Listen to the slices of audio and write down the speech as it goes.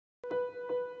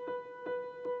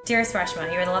Dearest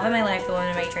Reshma, you are the love of my life, the woman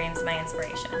of my dreams, and my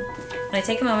inspiration. When I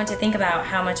take a moment to think about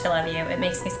how much I love you, it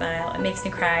makes me smile, it makes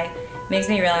me cry, it makes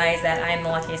me realize that I am the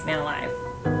luckiest man alive.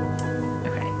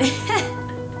 Okay.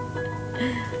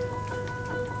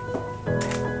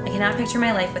 I cannot picture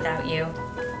my life without you.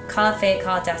 Call it fate,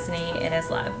 call it destiny, it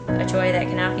is love. A joy that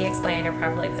cannot be explained or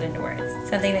properly put into words.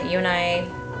 Something that you and I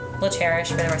will cherish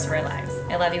for the rest of our lives.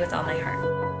 I love you with all my heart.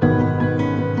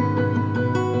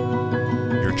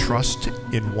 Your trust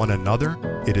in one another,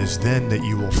 it is then that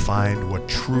you will find what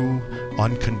true,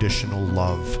 unconditional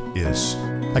love is.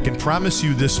 I can promise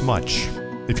you this much.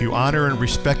 If you honor and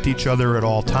respect each other at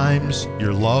all times,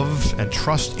 your love and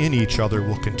trust in each other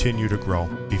will continue to grow.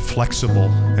 Be flexible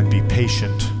and be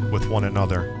patient with one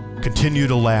another. Continue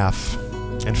to laugh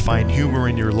and find humor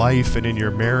in your life and in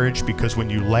your marriage, because when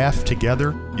you laugh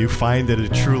together, you find that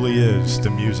it truly is the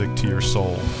music to your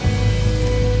soul.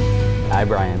 I,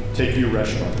 Brian. Take you,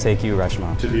 Reshma. Take you,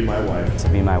 Reshma. To be my wife. To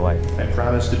be my wife. I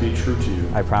promise to be true to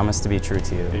you. I promise to be true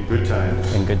to you. In good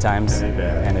times. In good times. And in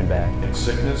bad. And in bad. In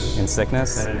sickness. In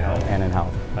sickness. And in health. And in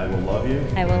health. I will love you.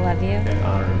 I will love you. And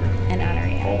honor you. And honor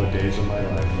you. All the days of my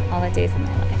life. All the days of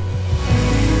my life.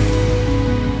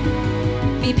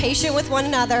 Be patient with one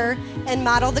another and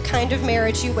model the kind of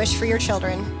marriage you wish for your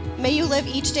children. May you live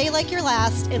each day like your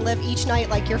last and live each night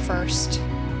like your first.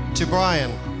 To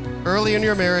Brian, early in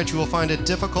your marriage you will find it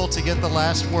difficult to get the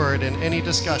last word in any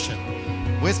discussion.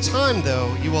 With time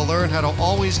though, you will learn how to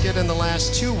always get in the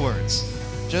last two words.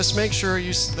 Just make sure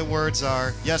the words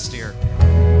are, yes dear.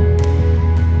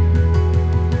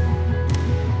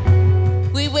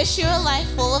 We wish you a life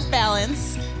full of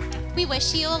balance. We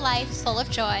wish you a life full of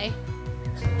joy.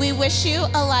 We wish you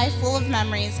a life full of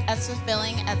memories as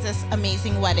fulfilling as this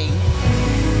amazing wedding.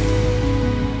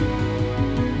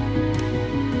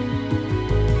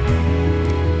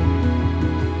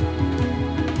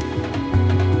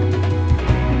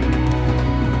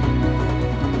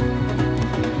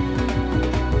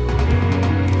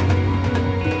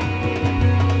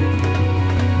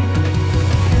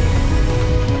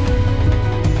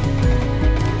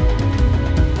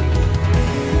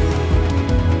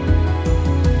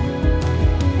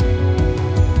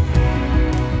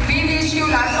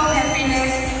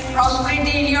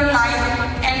 Prosperity in your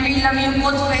life, and we love you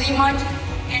both very much.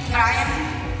 And Brian,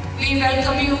 we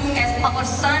welcome you as our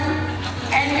son,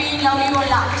 and we love you a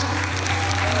lot.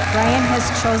 Brian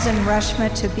has chosen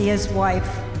Reshma to be his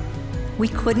wife. We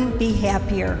couldn't be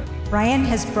happier. Brian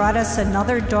has brought us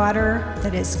another daughter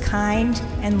that is kind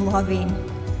and loving.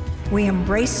 We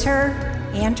embrace her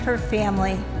and her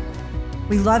family.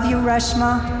 We love you,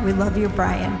 Reshma. We love you,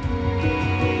 Brian.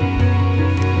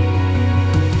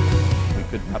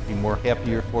 Could not be more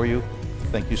happier for you.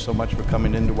 Thank you so much for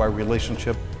coming into our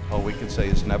relationship. All we can say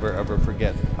is never ever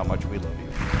forget how much we love you.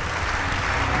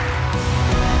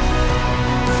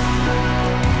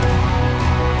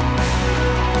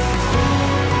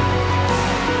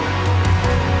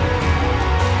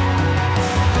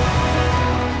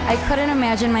 I couldn't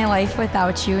imagine my life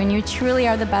without you, and you truly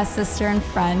are the best sister and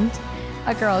friend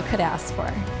a girl could ask for.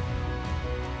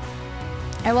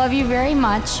 I love you very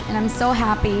much, and I'm so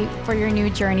happy for your new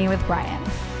journey with Brian.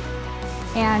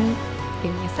 And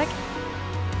give me a second.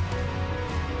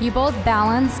 You both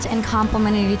balanced and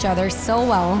complemented each other so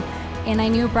well, and I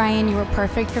knew, Brian, you were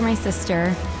perfect for my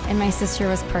sister, and my sister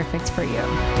was perfect for you.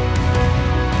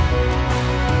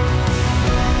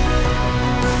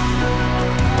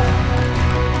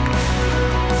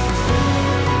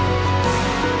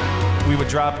 We would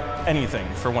drop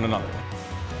anything for one another.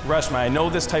 Reshma, I know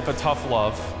this type of tough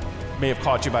love may have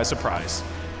caught you by surprise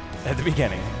at the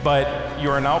beginning, but you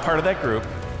are now part of that group,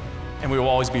 and we will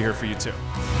always be here for you too.